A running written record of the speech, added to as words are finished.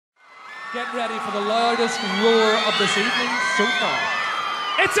Get ready for the loudest roar of this evening so far.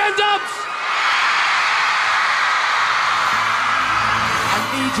 It's N-Dubz! I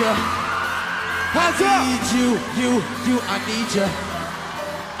need you. Hands I up! need you, I need you.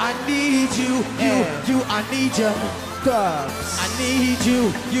 I need you, I need you. Dubz. I need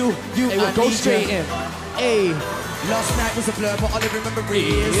you, Hey, I we'll go need straight you. in. Hey, last night was a blur, but all I remember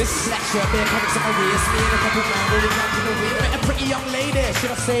is Yes. black shirt, bare comics on my wrist. Me and a couple man rolling down to the wind. Met a pretty young lady,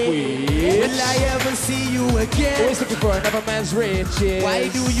 should I say? Will I ever see you again? Always looking for another man's riches. Why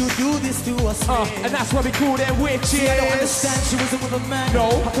do you do this to us, man? And that's why we call them witches. See, I don't understand, she wasn't with a man. No.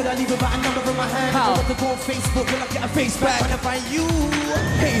 How could I leave her but a number from my hand? How? I want to go on Facebook, will I get a face back? When I find you,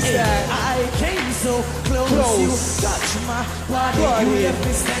 Face back. I came so close. You touch my body. You left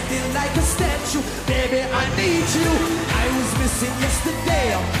me standing like a statue. Baby, I need you. I was missing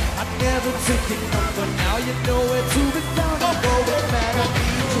yesterday. I never took your number. Now you know where to be found. I'm going mad, I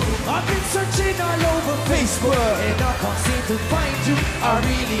need you. I've been searching all over Facebook and I can't seem to find you. I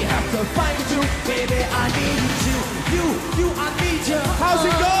really have to find you. Baby, I need you. You, I need you. How's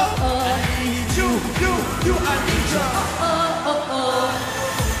it go? I need you, I need you.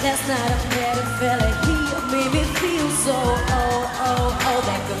 Last night I met a fella, he made me feel so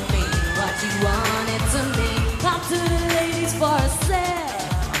that could mean what you wanted to mean. Pop to the ladies for a sec.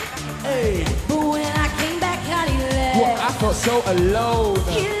 Hey, But when I came back, how he left? Well, I felt so alone.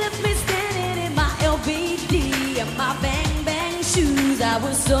 He left me standing in my LBD and my bang bang shoes. I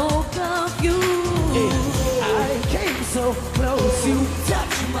was so confused. I came so close. You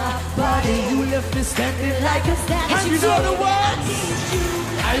touched my body. You left me standing like a statue. And you know the words?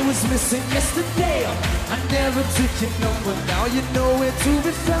 I was missing yesterday. I never took your number. Now you know where to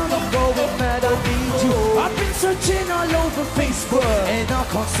be found. I'm going mad, I need you. I've been searching all over Facebook and I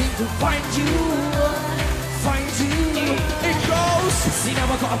can't seem to find you. Find you. It goes. See, now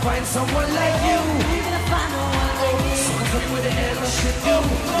I gotta find someone like you. You're gonna find no one like me. Someone tell me what the hell I should do.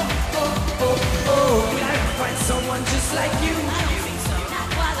 Will I ever find someone just like you? I don't think so. Not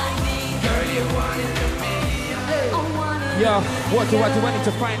quite like me. Girl, you're one in a million. I want it. Yo, what do I do? I need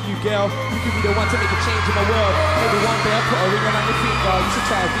to find you, girl. You could be the one to make a change in my world. Maybe one day I'll put a ring around your finger. You should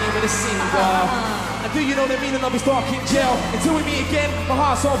try being with a singer. And do you know the meaning of his dark in jail? Until we meet again, my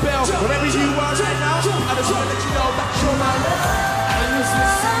heart's on bell. Wherever you are right now, I just want to let you know that you're my love. I was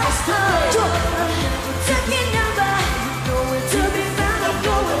missing yesterday. Took your number to be found. I'm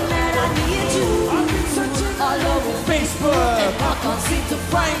going mad. I need you. I've been searching All over Facebook. and I can't seem to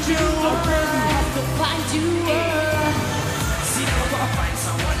find you. I have to find you. See, now I gotta find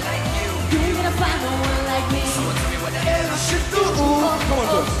someone like you. You ain't gonna find no one like me. Someone tell me what the hell I should do. Come on,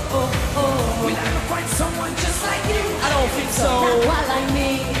 Dubz. Will I ever find someone just like you? I don't think so. Not quite like me.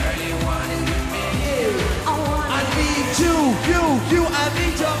 Girl, you one in a million. I want I it. need you, I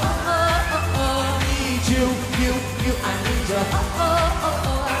need you. I need you, I need you.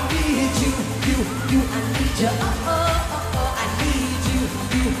 I need you, I need you. I need you, I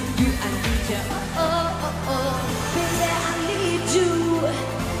need you. Baby, I need you.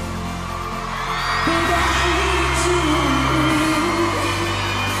 Baby, I need you.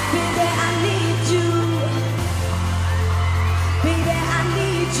 Baby, I need you. Baby, I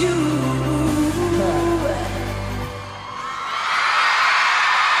need you.